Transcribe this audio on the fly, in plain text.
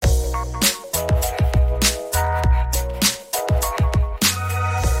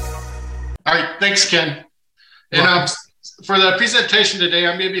Thanks, Ken. And for the presentation today,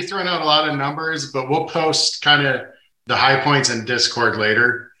 I'm going to be throwing out a lot of numbers, but we'll post kind of the high points in Discord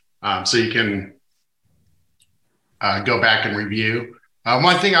later, so you can go back and review.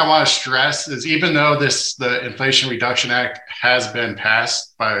 One thing I want to stress is even though the Inflation Reduction Act has been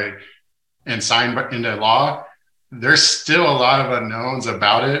passed and signed into law, there's still a lot of unknowns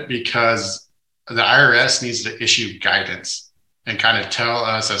about it because the IRS needs to issue guidance and kind of tell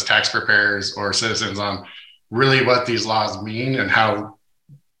us as tax preparers or citizens on really what these laws mean and how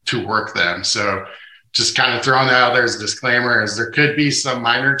to work them. So just kind of throwing that out there as a disclaimer is there could be some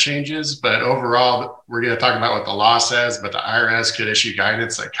minor changes, but overall, we're going to talk about what the law says, but the IRS could issue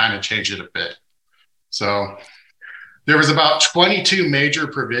guidance that kind of change it a bit. So there was about 22 major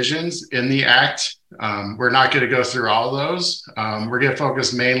provisions in the act. We're not going to go through all of those. We're going to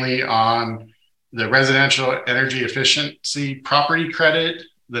focus mainly on the residential energy efficiency property credit,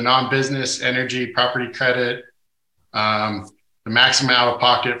 the non-business energy property credit, the maximum out of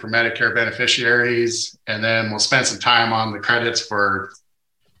pocket for Medicare beneficiaries, and then we'll spend some time on the credits for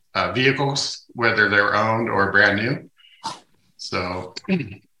vehicles, whether they're owned or brand new. So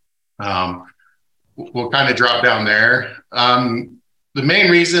we'll kind of drop down there. The main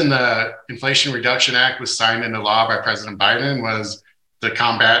reason the Inflation Reduction Act was signed into law by President Biden was to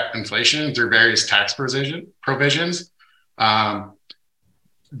combat inflation through various tax provisions. The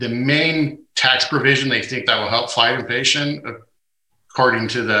main tax provision they think that will help fight inflation, according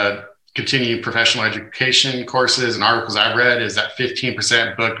to the continuing professional education courses and articles I've read, is that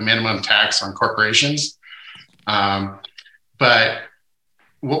 15% book minimum tax on corporations. But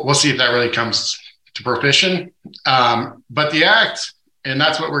we'll see if that really comes to fruition. But the act, and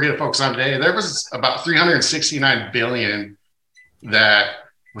that's what we're going to focus on today, there was about $369 billion that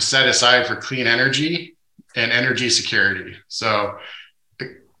was set aside for clean energy and energy security. So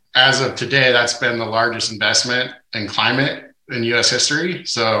as of today, that's been the largest investment in climate in U.S. history.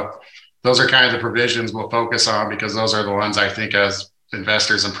 So those are kind of the provisions we'll focus on because those are the ones I think as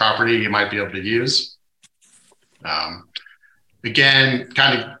investors in property you might be able to use. Again,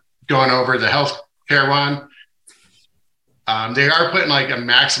 kind of going over the healthcare one, they are putting like a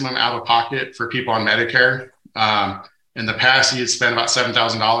maximum out of pocket for people on Medicare. In the past, you'd spend about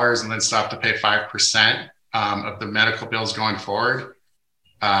 $7,000 and then still have to pay 5% of the medical bills going forward.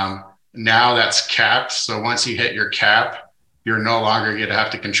 Now that's capped. So once you hit your cap, you're no longer going to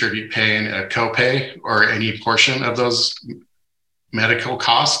have to contribute paying a copay or any portion of those medical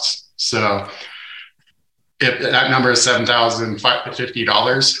costs. So if that number is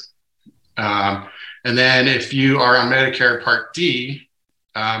 $7,050. And then if you are on Medicare Part D,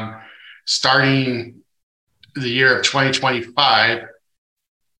 starting the year of 2025,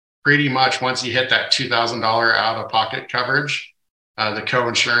 pretty much once you hit that $2,000 out-of-pocket coverage, the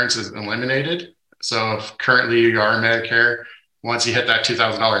co-insurance is eliminated. So if currently you are in Medicare, once you hit that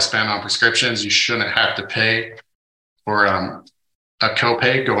 $2,000 spend on prescriptions, you shouldn't have to pay for a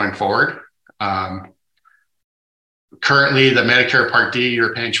copay going forward. Currently, the Medicare Part D,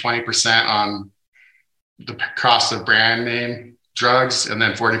 you're paying 20% on the cost of brand name drugs and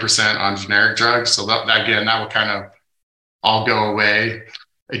then 40% on generic drugs. So that will kind of all go away.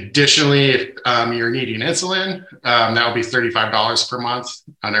 Additionally, if you're needing insulin, that will be $35 per month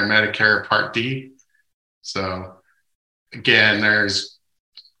under Medicare Part D. So again, there's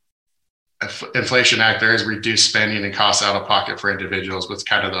Inflation Act, there is reduced spending and costs out of pocket for individuals with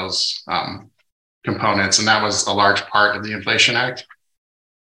kind of those components. And that was a large part of the Inflation Act.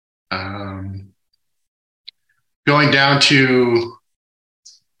 Going down to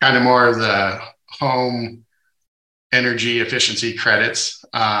kind of more of the home energy efficiency credits,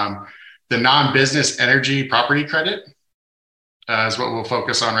 the non-business energy property credit is what we'll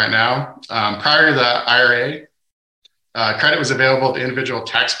focus on right now. Prior to the IRA, credit was available to individual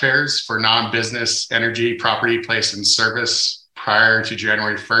taxpayers for non-business energy property placed in service prior to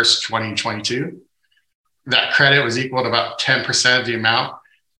January 1st, 2022. That credit was equal to about 10% of the amount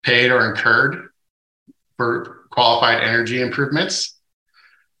paid or incurred for qualified energy improvements.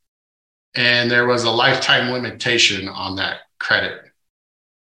 And there was a lifetime limitation on that credit.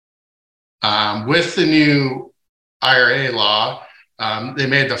 With the new IRA law, they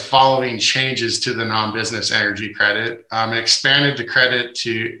made the following changes to the non-business energy credit. It expanded the credit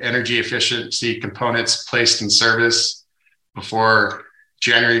to energy efficiency components placed in service before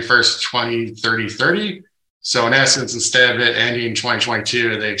January 1st, 2030. So in essence, instead of it ending in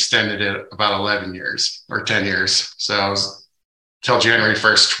 2022, they extended it about 11 years or 10 years. So it was till January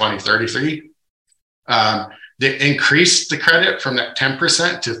 1st, 2033. They increased the credit from that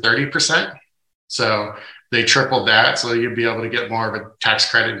 10% to 30%. So they tripled that. So you'd be able to get more of a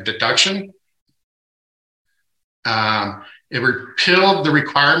tax credit deduction. It repealed the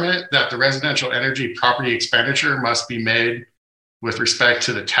requirement that the residential energy property expenditure must be made with respect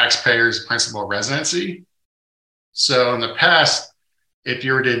to the taxpayer's principal residency. So in the past, if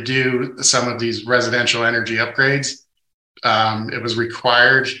you were to do some of these residential energy upgrades, it was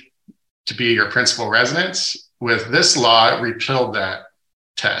required to be your principal residence. With this law, it repealed that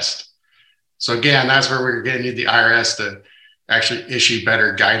test. So again, that's where we're going to need the IRS to actually issue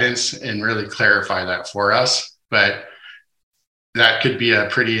better guidance and really clarify that for us. But that could be a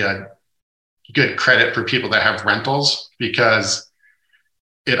pretty good credit for people that have rentals, because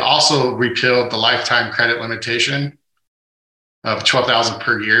it also repealed the lifetime credit limitation of $12,000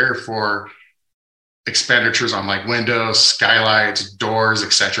 per year for expenditures on like windows, skylights, doors,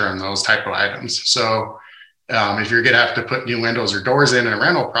 etc., and those type of items. So if you're going to have to put new windows or doors in a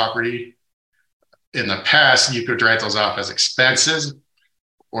rental property, in the past, you could write those off as expenses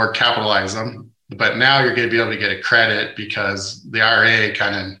or capitalize them. But now you're going to be able to get a credit because the IRA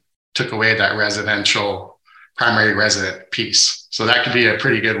kind of took away that residential primary resident piece. So that could be a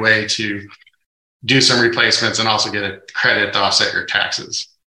pretty good way to do some replacements and also get a credit to offset your taxes.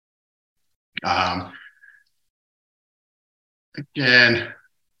 Again,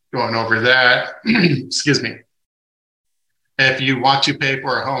 going over that, excuse me. If you want to pay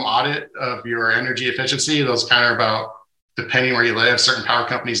for a home audit of your energy efficiency, those kind of about, depending where you live, certain power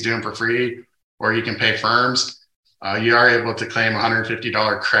companies do them for free, or you can pay firms. You are able to claim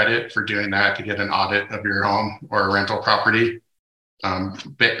 $150 credit for doing that to get an audit of your home or a rental property,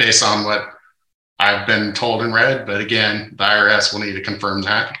 based on what I've been told and read. But again, the IRS will need to confirm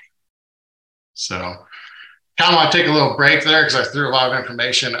that. So kind of want to take a little break there because I threw a lot of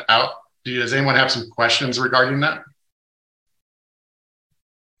information out. Does anyone have some questions regarding that?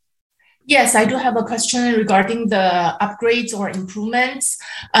 Yes, I do have a question regarding the upgrades or improvements.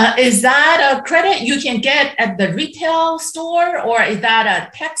 Is that a credit you can get at the retail store, or is that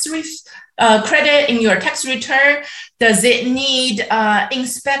a tax credit in your tax return? Does it need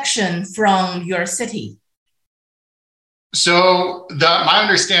inspection from your city? So my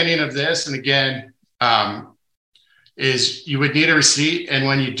understanding of this, and again, is you would need a receipt, and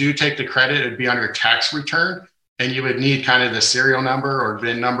when you do take the credit, it'd be on your tax return. And you would need kind of the serial number or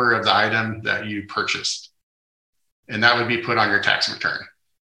VIN number of the item that you purchased. And that would be put on your tax return.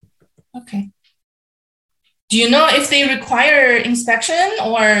 Okay. Do you know if they require inspection,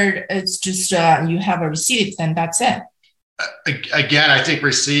 or it's just you have a receipt and that's it? Again, I think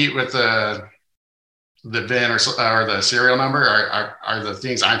receipt with the VIN or the serial number are the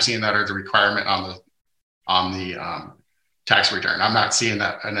things I'm seeing that are the requirement on the tax return. I'm not seeing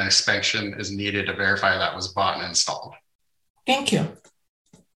that an inspection is needed to verify that was bought and installed. Thank you.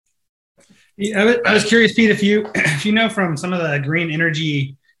 Yeah, I was curious, Pete, if you know from some of the green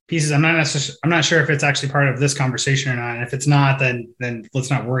energy pieces, I'm not sure if it's actually part of this conversation or not. And if it's not, then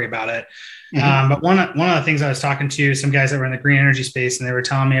let's not worry about it. Mm-hmm. But one of the things I was talking to some guys that were in the green energy space, and they were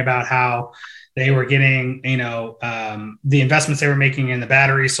telling me about how they were getting, the investments they were making in the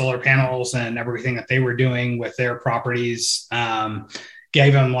battery, solar panels, and everything that they were doing with their properties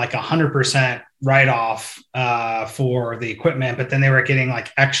gave them like 100% write-off for the equipment. But then they were getting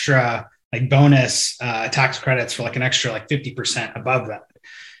like extra, like bonus tax credits for like an extra like 50% above that.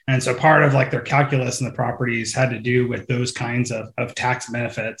 And so part of like their calculus in the properties had to do with those kinds of tax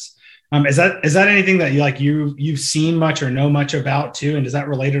benefits. Is that anything that you've seen much or know much about too? And does that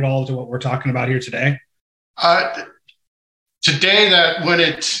relate at all to what we're talking about here today? Today, that when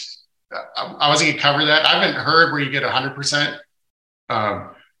I wasn't going to cover that. I haven't heard where you get 100%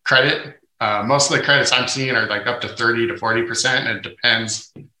 credit. Most of the credits I'm seeing are like up to 30 to 40%. And it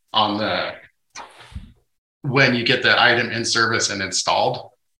depends on when you get the item in service and installed.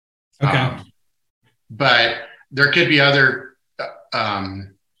 Okay. But there could be other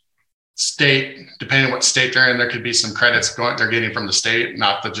state, depending on what state they're in, there could be some credits they're getting from the state,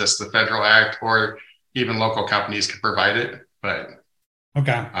 not just the federal act, or even local companies could provide it. But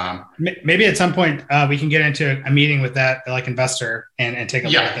okay, maybe at some point we can get into a meeting with that like investor and take a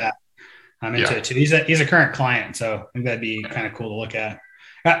look at that. He's a current client, so I think that'd be kind of cool to look at.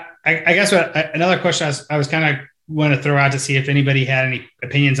 I guess another question I was kind of want to throw out to see if anybody had any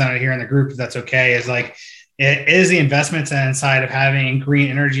opinions on it here in the group, if that's okay, is like, is the investments inside of having green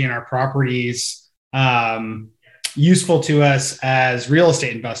energy in our properties useful to us as real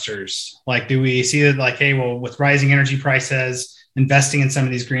estate investors? Like, do we see that like, hey, well, with rising energy prices, investing in some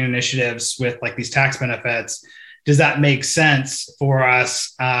of these green initiatives with like these tax benefits, does that make sense for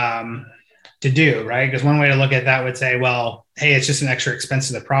us to do, right? Because one way to look at that would say, well, hey, it's just an extra expense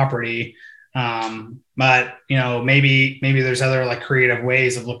to the property. But maybe there's other like creative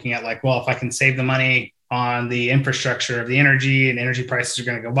ways of looking at like, well, if I can save the money on the infrastructure of the energy, and energy prices are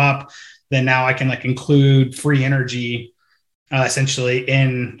going to go up, then now I can like include free energy essentially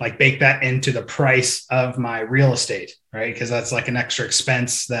in like bake that into the price of my real estate, right? Because that's like an extra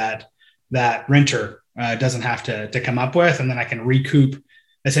expense that renter doesn't have to come up with. And then I can recoup,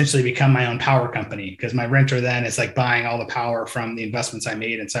 essentially become my own power company, because my renter then is like buying all the power from the investments I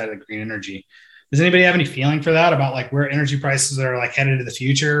made inside of the green energy. Does anybody have any feeling for that about like where energy prices are like headed to the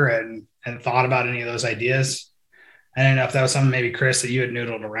future, and thought about any of those ideas? I don't know if that was something maybe, Chris, that you had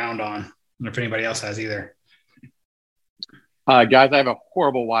noodled around on, or if anybody else has either. Guys, I have a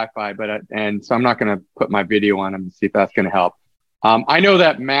horrible Wi-Fi, and so I'm not going to put my video on them to see if that's going to help. I know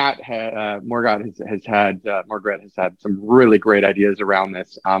that Margaret has had some really great ideas around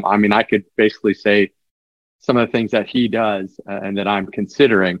this. I mean, I could basically say some of the things that he does and that I'm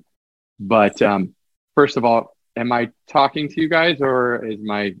considering. But first of all, am I talking to you guys, or is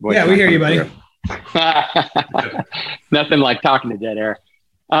my voice? Yeah, we hear you, buddy. Nothing like talking to dead air.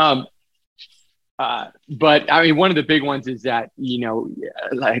 But I mean, one of the big ones is that,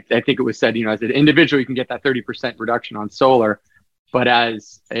 like I think it was said, as an individual, you can get that 30% reduction on solar, but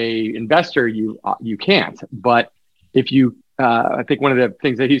as a investor, you can't. But if you, I think one of the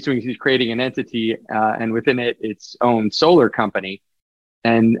things that he's doing is he's creating an entity and within it, its own solar company,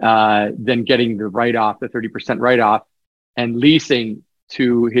 and then getting the write-off, the 30% write-off, and leasing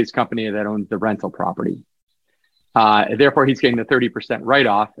to his company that owns the rental property. Therefore, he's getting the 30%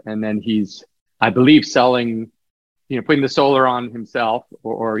 write-off, and then he's, I believe, selling, putting the solar on himself,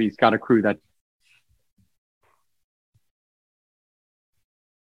 or he's got a crew that.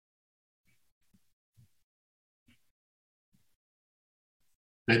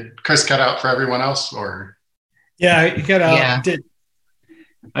 Did Chris cut out for everyone else, or? Yeah, he cut out. Yeah.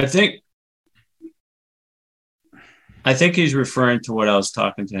 I think he's referring to what I was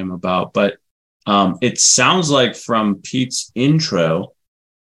talking to him about, but it sounds like from Pete's intro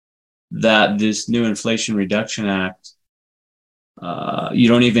that this new Inflation Reduction Act, you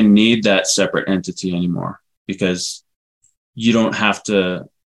don't even need that separate entity anymore, because you don't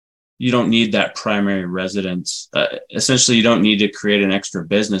need that primary residence. Essentially, you don't need to create an extra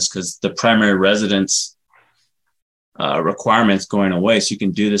business, because the primary residence requirements going away. So you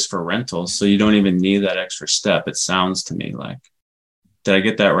can do this for rentals. So you don't even need that extra step. It sounds to me like. Did I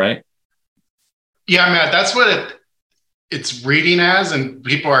get that right? Yeah, Matt, that's what it's reading as, and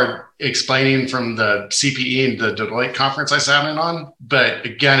people are explaining from the CPE and the Deloitte conference I sat in on. But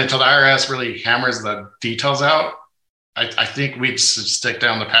again, until the IRS really hammers the details out, I think we'd stick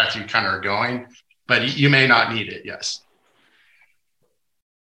down the path you kind of are going, but you may not need it. Yes.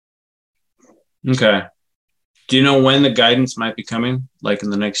 Okay. Do you know when the guidance might be coming? Like in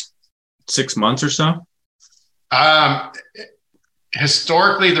the next 6 months or so?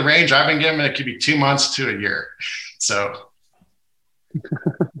 Historically, the range I've been given, it could be 2 months to a year. So.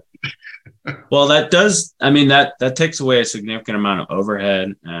 Well, that takes away a significant amount of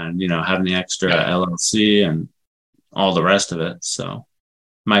overhead, and, having the extra LLC and all the rest of it. So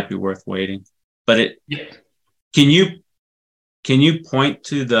might be worth waiting, but can you point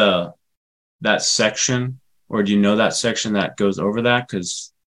to that section, or do you know that section that goes over that?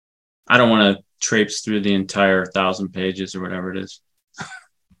 Cause I don't want to traipse through the entire 1,000 pages or whatever it is.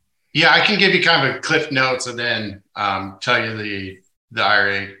 Yeah, I can give you kind of a cliff notes and then tell you the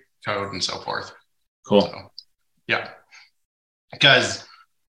IRA code and so forth. Cool. So, yeah. Because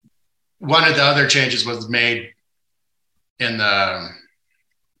one of the other changes was made in the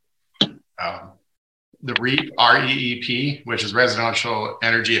REEP, which is Residential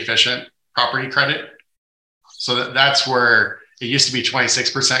Energy Efficient Property Credit. So that's where it used to be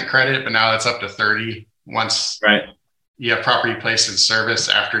 26% credit, but now it's up to 30 once you have property placed in service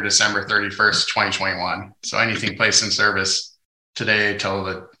after December 31st, 2021. So anything placed in service today till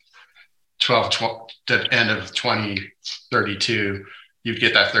the end of 2032, you'd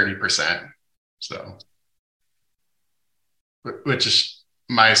get that 30%. So, which is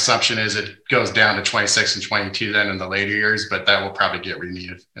my assumption is it goes down to 26 and 22 then in the later years, but that will probably get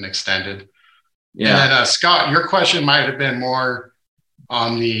renewed and extended. Yeah. And then Scott, your question might have been more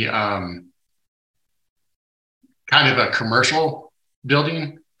on the kind of a commercial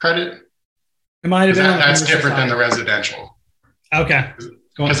building credit. It might have been. That's different than the residential. Okay.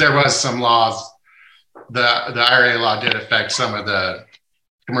 Because there was some laws. The IRA law did affect some of the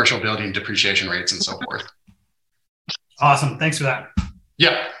commercial building depreciation rates and so forth. Awesome. Thanks for that.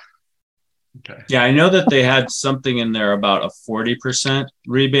 Yeah. Okay. Yeah, I know that they had something in there about a 40%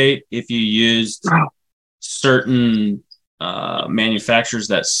 rebate if you used certain manufacturers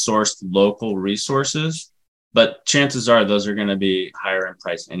that sourced local resources, but chances are those are going to be higher in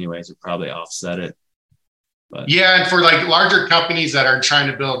price anyways. It probably offset it. But yeah, and for like larger companies that are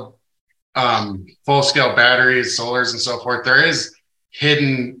trying to build full scale batteries, solars, and so forth, there is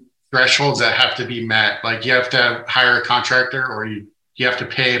hidden thresholds that have to be met. Like you have to hire a contractor, or you have to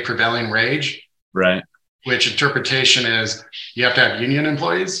pay prevailing wage, right. which interpretation is you have to have union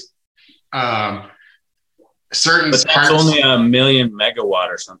employees. Certain But that's only a 1,000,000 megawatt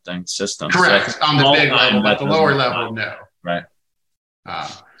or something system. Correct, So on the big level, but the lower level, no. Right.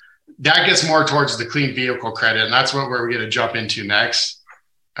 That gets more towards the clean vehicle credit, and that's what we're going to jump into next.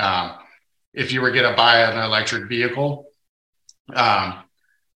 If you were going to buy an electric vehicle,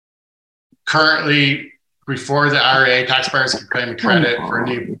 currently, before the IRA, taxpayers could claim a credit for a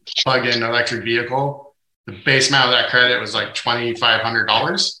new plug-in electric vehicle. The base amount of that credit was like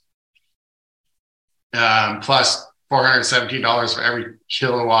 $2,500, plus $417 for every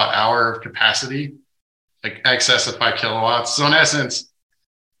kilowatt hour of capacity, like excess of 5 kilowatts. So in essence,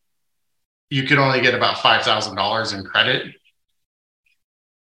 you could only get about $5,000 in credit.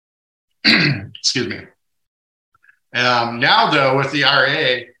 Excuse me. Now, though, with the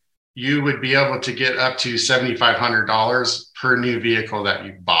IRA, you would be able to get up to $7,500 per new vehicle that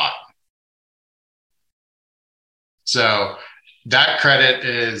you bought. So that credit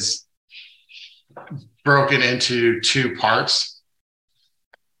is broken into two parts,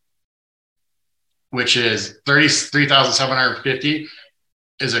 which is $33,750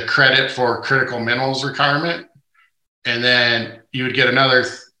 is a credit for critical minerals requirement. And then you would get another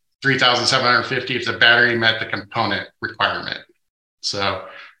 $3,750 if the battery met the component requirement. So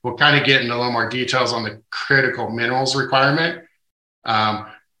we'll kind of get into a little more details on the critical minerals requirement.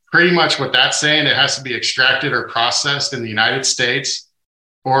 Pretty much what that's saying, it has to be extracted or processed in the United States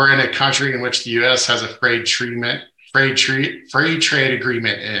or in a country in which the U.S. has a free trade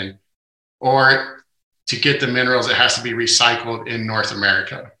agreement in, or to get the minerals, it has to be recycled in North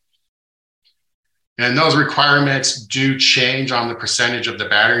America. And those requirements do change on the percentage of the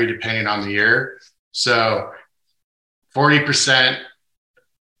battery depending on the year. So 40%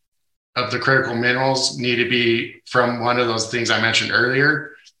 of the critical minerals need to be from one of those things I mentioned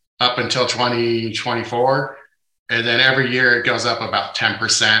earlier up until 2024. And then every year it goes up about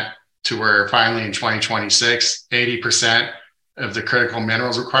 10% to where finally in 2026, 80% of the critical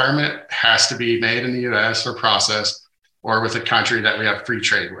minerals requirement has to be made in the US or processed or with a country that we have free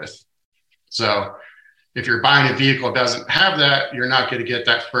trade with. So if you're buying a vehicle that doesn't have that, you're not going to get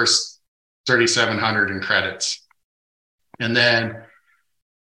that first 3,700 in credits. And then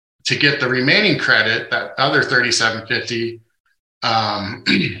to get the remaining credit, that other 3,750,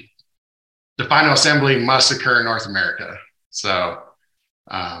 the final assembly must occur in North America. So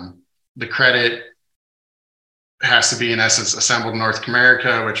the credit has to be, in essence, assembled in North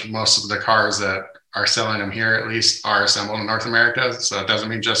America, which most of the cars that are selling them here, at least, are assembled in North America. So it doesn't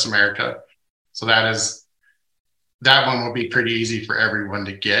mean just America. So that one will be pretty easy for everyone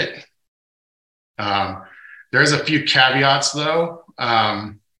to get. There's a few caveats, though.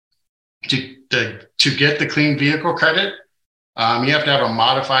 To get the clean vehicle credit, you have to have a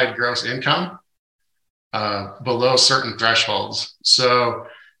modified gross income below certain thresholds. So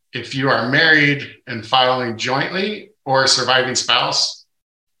if you are married and filing jointly or a surviving spouse,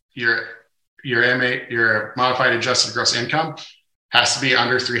 your modified adjusted gross income has to be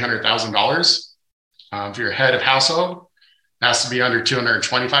under $300,000. If you're head of household, it has to be under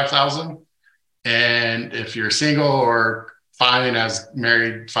 $225,000. And if you're single or filing as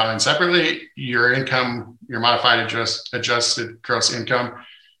married, filing separately, your income, your modified adjusted gross income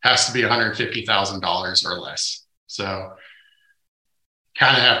has to be $150,000 or less. So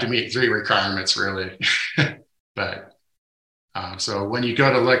kind of have to meet three requirements really. But so when you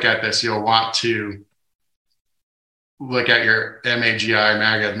go to look at this, you'll want to look at your MAGI,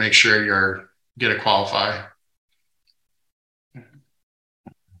 MAGA, make sure you're going to qualify.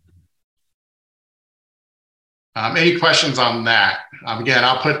 Any questions on that? Again,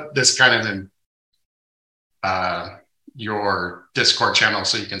 I'll put this kind of in your Discord channel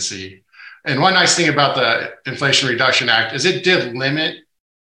so you can see. And one nice thing about the Inflation Reduction Act is it took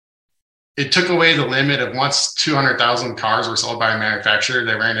away the limit of once 200,000 cars were sold by a manufacturer,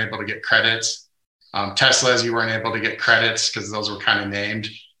 they weren't able to get credits. Teslas, you weren't able to get credits because those were kind of named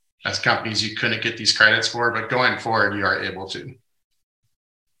as companies you couldn't get these credits for, but going forward, you are able to.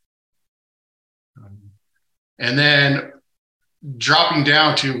 And then dropping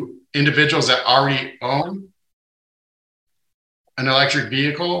down to individuals that already own an electric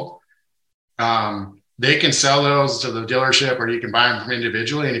vehicle, they can sell those to the dealership or you can buy them from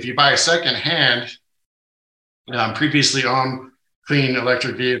individually. And if you buy a secondhand, previously owned clean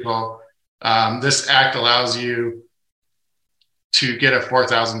electric vehicle, this act allows you to get a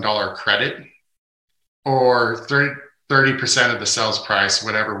 $4,000 credit or 30% of the sales price,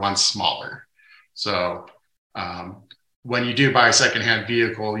 whatever one's smaller. So when you do buy a secondhand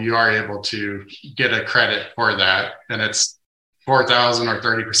vehicle, you are able to get a credit for that, and it's $4,000 or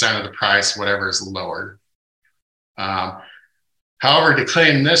 30% of the price, whatever is lower. However, to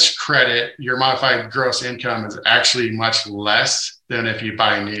claim this credit, your modified gross income is actually much less than if you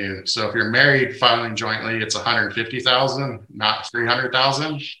buy new. So if you're married filing jointly, it's $150,000, not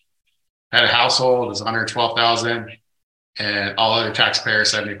 $300,000. Had a household is $112,000, and all other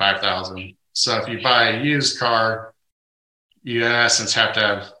taxpayers $75,000. So if you buy a used car, you in essence have to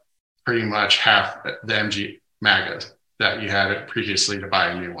have pretty much half the MG MAGA that you had previously to buy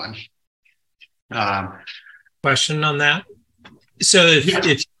a new one. Question on that. So if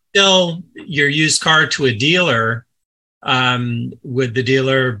you sell your used car to a dealer, would the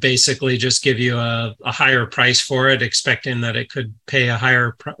dealer basically just give you a higher price for it, expecting that it could pay a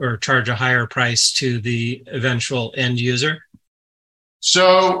higher or charge a higher price to the eventual end user?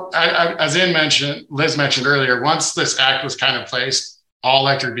 So as Liz mentioned earlier, once this act was kind of placed, all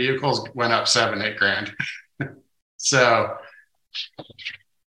electric vehicles went up $7-8 grand. So,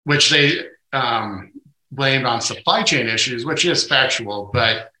 which they blamed on supply chain issues, which is factual.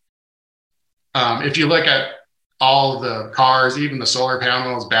 But if you look at all the cars, even the solar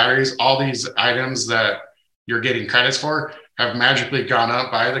panels, batteries, all these items that you're getting credits for have magically gone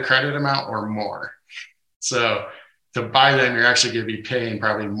up by the credit amount or more. So to buy them, you're actually going to be paying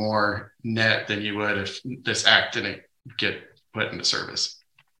probably more net than you would if this act didn't get put into service.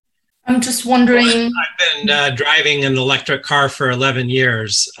 I'm just wondering. I've been driving an electric car for 11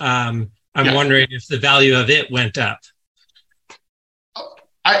 years. I'm wondering if the value of it went up.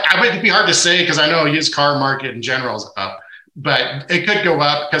 I would be hard to say because I know a used car market in general is up, but it could go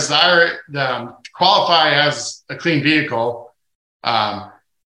up because the qualify as a clean vehicle.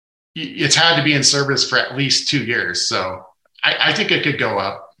 It's had to be in service for at least 2 years. So I think it could go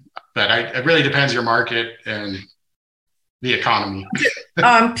up, but it really depends your market and the economy.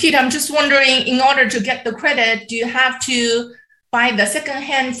 Pete, I'm just wondering, in order to get the credit, do you have to buy the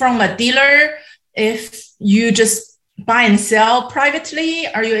secondhand from a dealer? If you just buy and sell privately,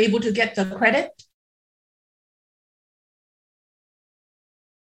 are you able to get the credit?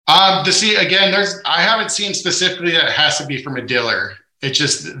 To see again, I haven't seen specifically that it has to be from a dealer. It's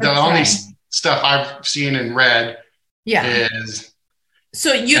just the only stuff I've seen and read is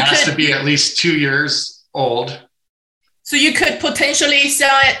so it has to be at least 2 years old. So you could potentially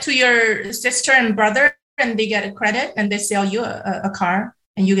sell it to your sister and brother and they get a credit and they sell you a car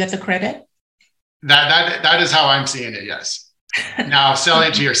and you get the credit? That is how I'm seeing it, yes. Now selling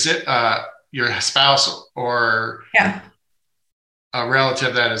it to your spouse or a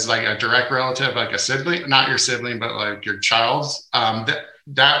relative that is like a direct relative, like a sibling, not your sibling, but like your child's,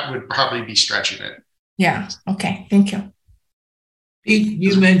 that would probably be stretching it. Yeah. Okay. Thank you. Pete,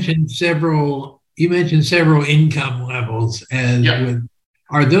 you mentioned several income levels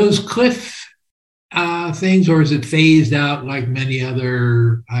are those cliff things, or is it phased out like many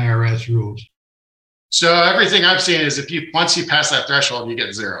other IRS rules? So everything I've seen is once you pass that threshold, you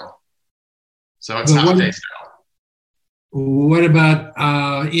get zero. So it's not phased out. What about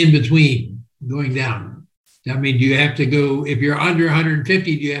in between going down? I mean, do you have to go, if you're under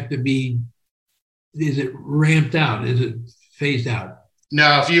 150, do you have to be, is it ramped out? Is it phased out?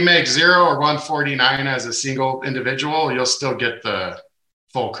 No, if you make 0 or 149 as a single individual, you'll still get the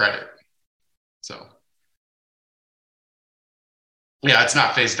full credit. So, yeah, it's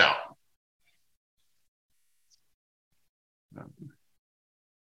not phased out.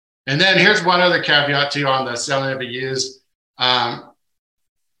 And then here's one other caveat too on the selling of a used.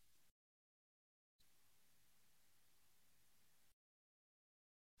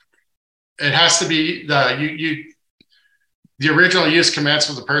 It has to be the original use commenced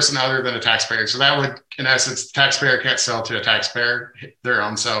with a person other than a taxpayer. So that would, in essence, the taxpayer can't sell to a taxpayer their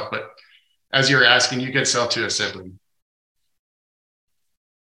own self. But as you're asking, you could sell to a sibling.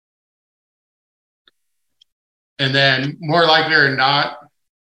 And then more likely or not,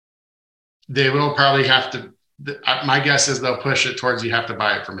 they will probably have to, my guess is they'll push it towards you have to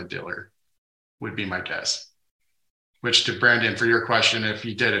buy it from a dealer, would be my guess. Which to Brandon, for your question, if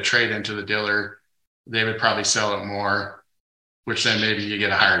you did a trade into the dealer, they would probably sell it more, which then maybe you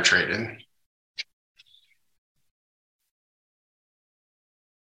get a higher trade-in.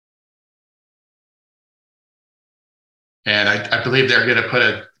 And I believe they're going to put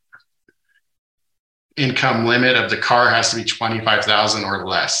a income limit of the car has to be $25,000 or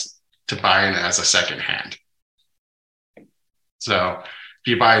less to buy it as a secondhand. So if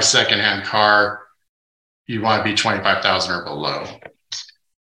you buy a secondhand car, you want to be $25,000 or below.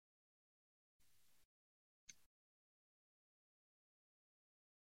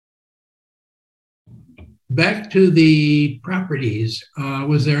 back to the properties.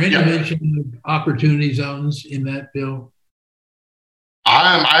 Was there any Yeah. mention of opportunity zones in that bill?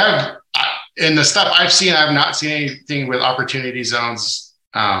 In the stuff I've seen, I've not seen anything with opportunity zones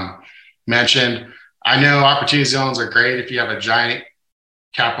mentioned. I know opportunity zones are great if you have a giant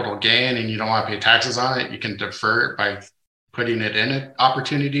capital gain and you don't want to pay taxes on it. You can defer it by putting it in an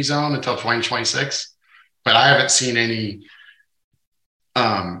opportunity zone until 2026. But I haven't seen any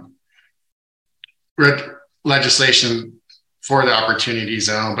legislation for the opportunity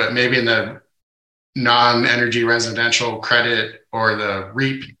zone, but maybe in the non-energy residential credit or the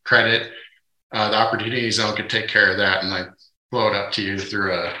REAP credit, the opportunity zone could take care of that and like flow it up to you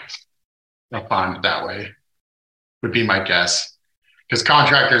through a fund that way, would be my guess. Because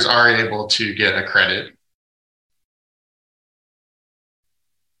contractors are able to get a credit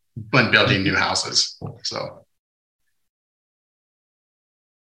when building new houses. So.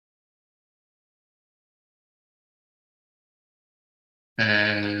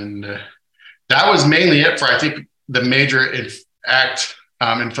 And that was mainly it for, I think, the major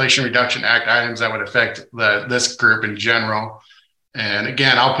Inflation Reduction Act items that would affect this group in general. And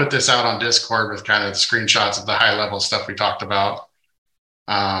again, I'll put this out on Discord with kind of screenshots of the high level stuff we talked about.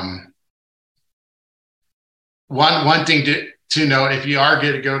 One thing to note, if you are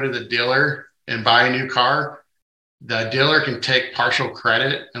going to go to the dealer and buy a new car, the dealer can take partial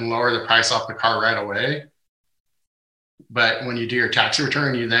credit and lower the price off the car right away. But when you do your tax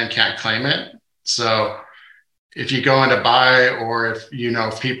return, you then can't claim it. So if you go in to buy, or if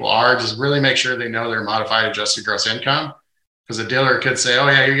people are, just really make sure they know their modified adjusted gross income. Because the dealer could say, oh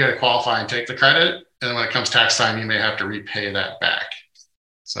yeah, you're going to qualify and take the credit. And then when it comes tax time, you may have to repay that back.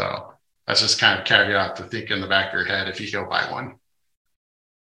 So that's just kind of caveat to think in the back of your head if you go buy one.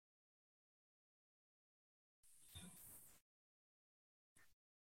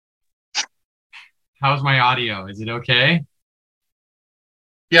 How's my audio? Is it okay?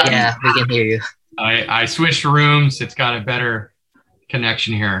 Yeah, we can hear you. I switched rooms. It's got a better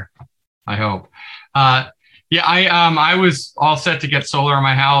connection here, I hope. I was all set to get solar on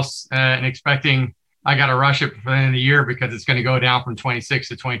my house and expecting I got to rush it before the end of the year because it's going to go down from 26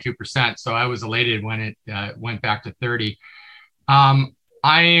 to 22%. So I was elated when it went back to 30. I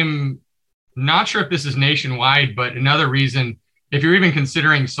am not sure if this is nationwide, but another reason, if you're even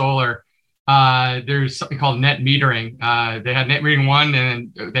considering solar, there's something called net metering. They had net metering 1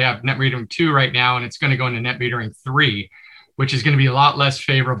 and they have net metering 2 right now, and it's going to go into net metering 3, which is going to be a lot less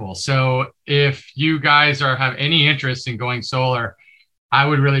favorable. So if you guys have any interest in going solar, I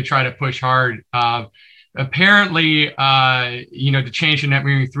would really try to push hard. Apparently, to change to net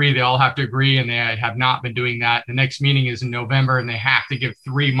metering 3, they all have to agree, and they have not been doing that. The next meeting is in November, and they have to give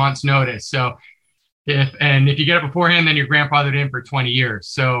 3 months notice. So if you get it beforehand, then you're grandfathered in for 20 years.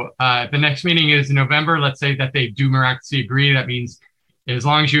 So if the next meeting is in November, let's say that they do miraculously agree. That means as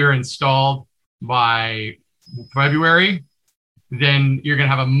long as you're installed by February, then you're going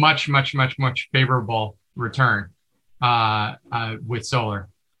to have a much, much, much, much favorable return with solar.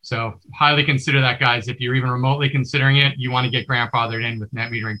 So highly consider that, guys. If you're even remotely considering it, you want to get grandfathered in with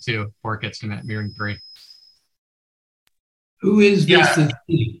net metering 2 before it gets to net metering 3. Who is this?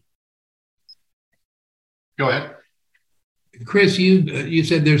 Go ahead. Chris, you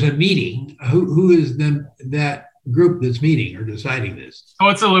said there's a meeting. Who is then that group that's meeting or deciding this? Oh,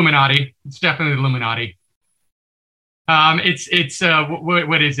 it's Illuminati. It's definitely Illuminati. It's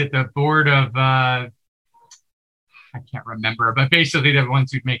what is it? The board of I can't remember, but basically they're the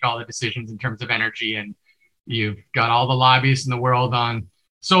ones who make all the decisions in terms of energy, and you've got all the lobbyists in the world on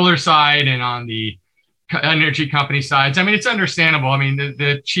solar side and on the energy company sides. I mean, it's understandable. I mean,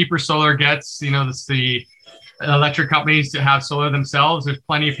 the cheaper solar gets, the electric companies to have solar themselves. There's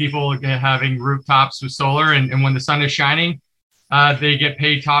plenty of people having rooftops with solar, and when the sun is shining, they get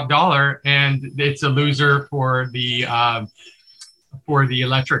paid top dollar, and it's a loser for the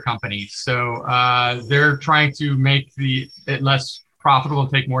electric companies. So they're trying to make it less profitable,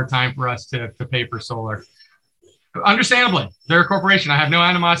 take more time for us to pay for solar. Understandably, they're a corporation. I have no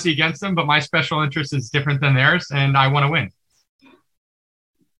animosity against them, but my special interest is different than theirs, and I want to win.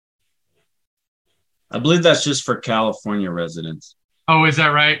 I believe that's just for California residents. Oh, is that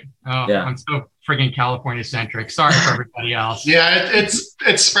right? Oh, yeah. I'm so friggin' California centric. Sorry for everybody else. Yeah, it's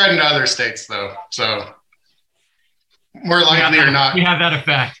spreading to other states though. So more likely or not, we have that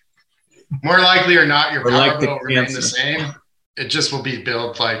effect. More likely or not, your power bill will remain cancer. the same. It just will be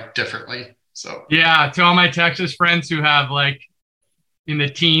billed differently. So yeah, to all my Texas friends who have in the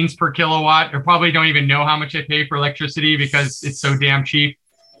teens per kilowatt, or probably don't even know how much I pay for electricity because it's so damn cheap.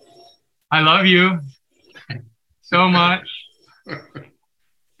 I love you so much.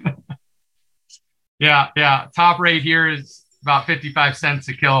 Yeah. Top rate here is about 55 cents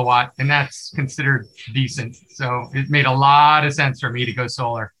a kilowatt, and that's considered decent. So it made a lot of sense for me to go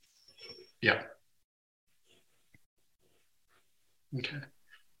solar. Yeah. Okay.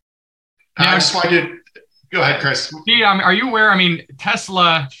 Now, I just wanted to go ahead, Chris. Are you aware? I mean,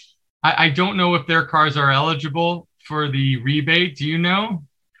 Tesla, I don't know if their cars are eligible for the rebate. Do you know?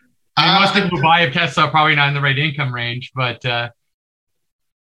 I mean, most people who buy a Tesla are probably not in the right income range, but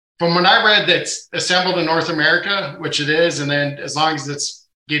from what I read, that's assembled in North America, which it is, and then as long as it's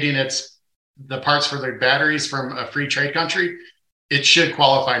getting the parts for the batteries from a free trade country, it should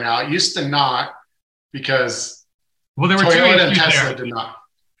qualify now. It used to not, because there were Toyota and Tesla did not.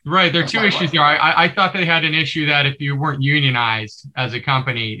 Right, there are two issues there. I thought they had an issue that if you weren't unionized as a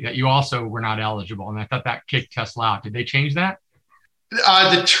company, that you also were not eligible, and I thought that kicked Tesla out. Did they change that?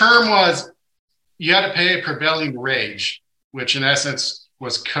 The term was you had to pay a prevailing wage, which in essence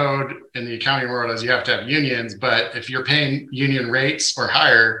was code in the accounting world as you have to have unions. But if you're paying union rates or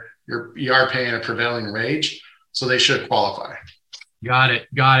higher, you are paying a prevailing wage, so they should qualify. Got it.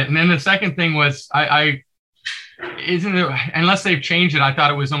 And then the second thing was isn't it, unless they've changed it, I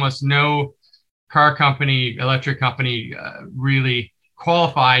thought it was almost no car company, electric company really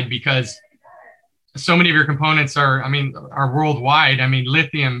qualified, because so many of your components are worldwide. I mean,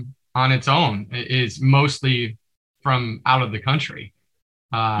 lithium on its own is mostly from out of the country.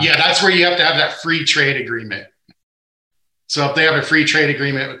 That's where you have to have that free trade agreement. So if they have a free trade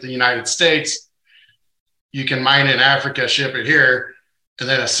agreement with the United States, you can mine in Africa, ship it here, and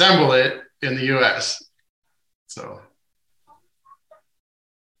then assemble it in the US. So,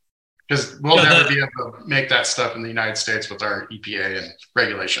 because we'll never be able to make that stuff in the United States with our EPA and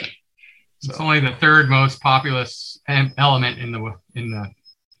regulation. So. It's only the third most populous element in the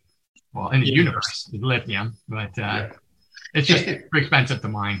universe, is lithium, but it's just too expensive to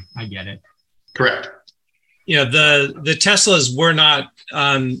mine. I get it. Correct. The Teslas were not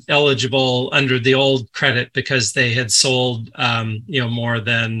eligible under the old credit because they had sold more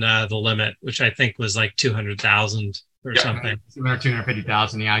than the limit, which I think was like 200,000 or something.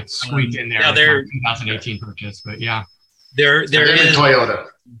 250,000. Yeah, I squeaked in there. They're 2018 purchase, but yeah, there is Toyota.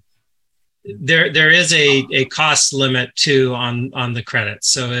 There is a cost limit too on the credit.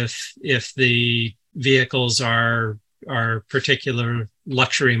 So if the vehicles are particular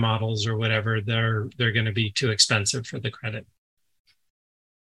luxury models or whatever, they're going to be too expensive for the credit.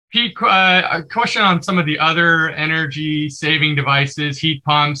 Pete, a question on some of the other energy saving devices, heat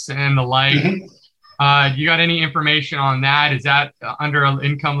pumps and the like. Mm-hmm. You got any information on that? Is that under an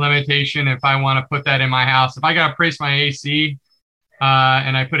income limitation? If I want to put that in my house, if I got to replace my AC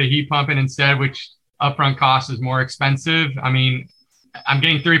and I put a heat pump in instead, which upfront cost is more expensive, I mean, I'm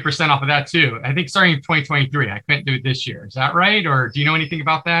getting 3% off of that too. I think starting in 2023, I couldn't do it this year. Is that right? Or do you know anything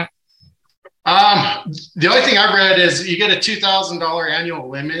about that? The only thing I've read is you get a $2,000 annual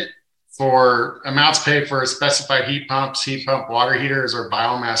limit for amounts paid for specified heat pumps, heat pump water heaters, or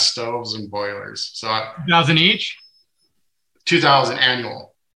biomass stoves and boilers. So 2,000 each? 2,000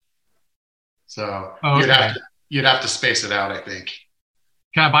 annual. So you'd have to space it out, I think.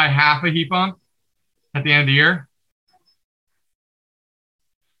 Can I buy half a heat pump at the end of the year?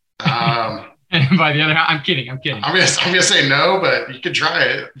 And by the other half, I'm kidding. I'm gonna say no, but you could try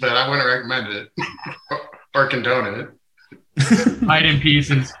it, but I wouldn't recommend it or condone it. Bite in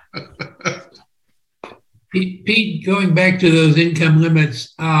pieces. Pete, going back to those income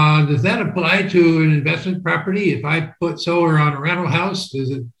limits, does that apply to an investment property? If I put solar on a rental house,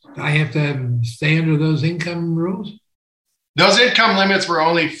 I have to stay under those income rules? Those income limits were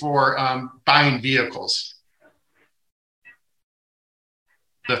only for buying vehicles.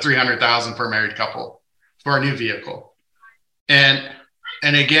 The $300,000 for a married couple for a new vehicle. And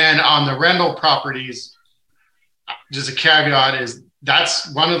again, on the rental properties, just a caveat is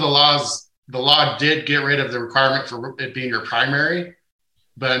that's one of the laws. The law did get rid of the requirement for it being your primary,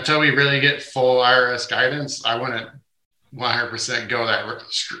 but until we really get full IRS guidance, I wouldn't 100% go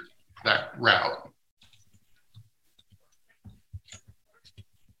that route.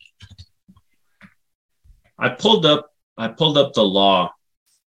 I pulled up the law,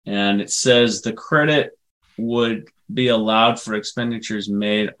 and it says the credit would be allowed for expenditures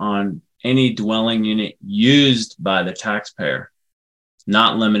made on any dwelling unit used by the taxpayer,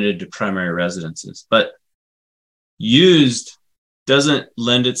 not limited to primary residences. But used doesn't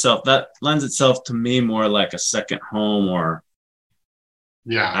lend itself, that lends itself to me more like a second home or,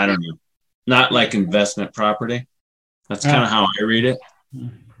 I don't know, not like investment property. That's kind of how I read it.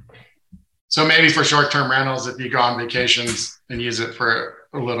 So maybe for short-term rentals, if you go on vacations and use it for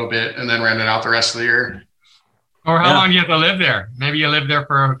a little bit and then rent it out the rest of the year. Or how long do you have to live there? Maybe you live there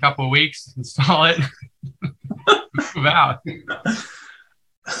for a couple of weeks, install it, move out.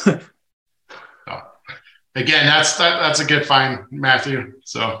 Again, that's a good find, Matthew.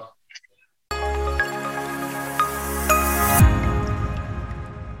 So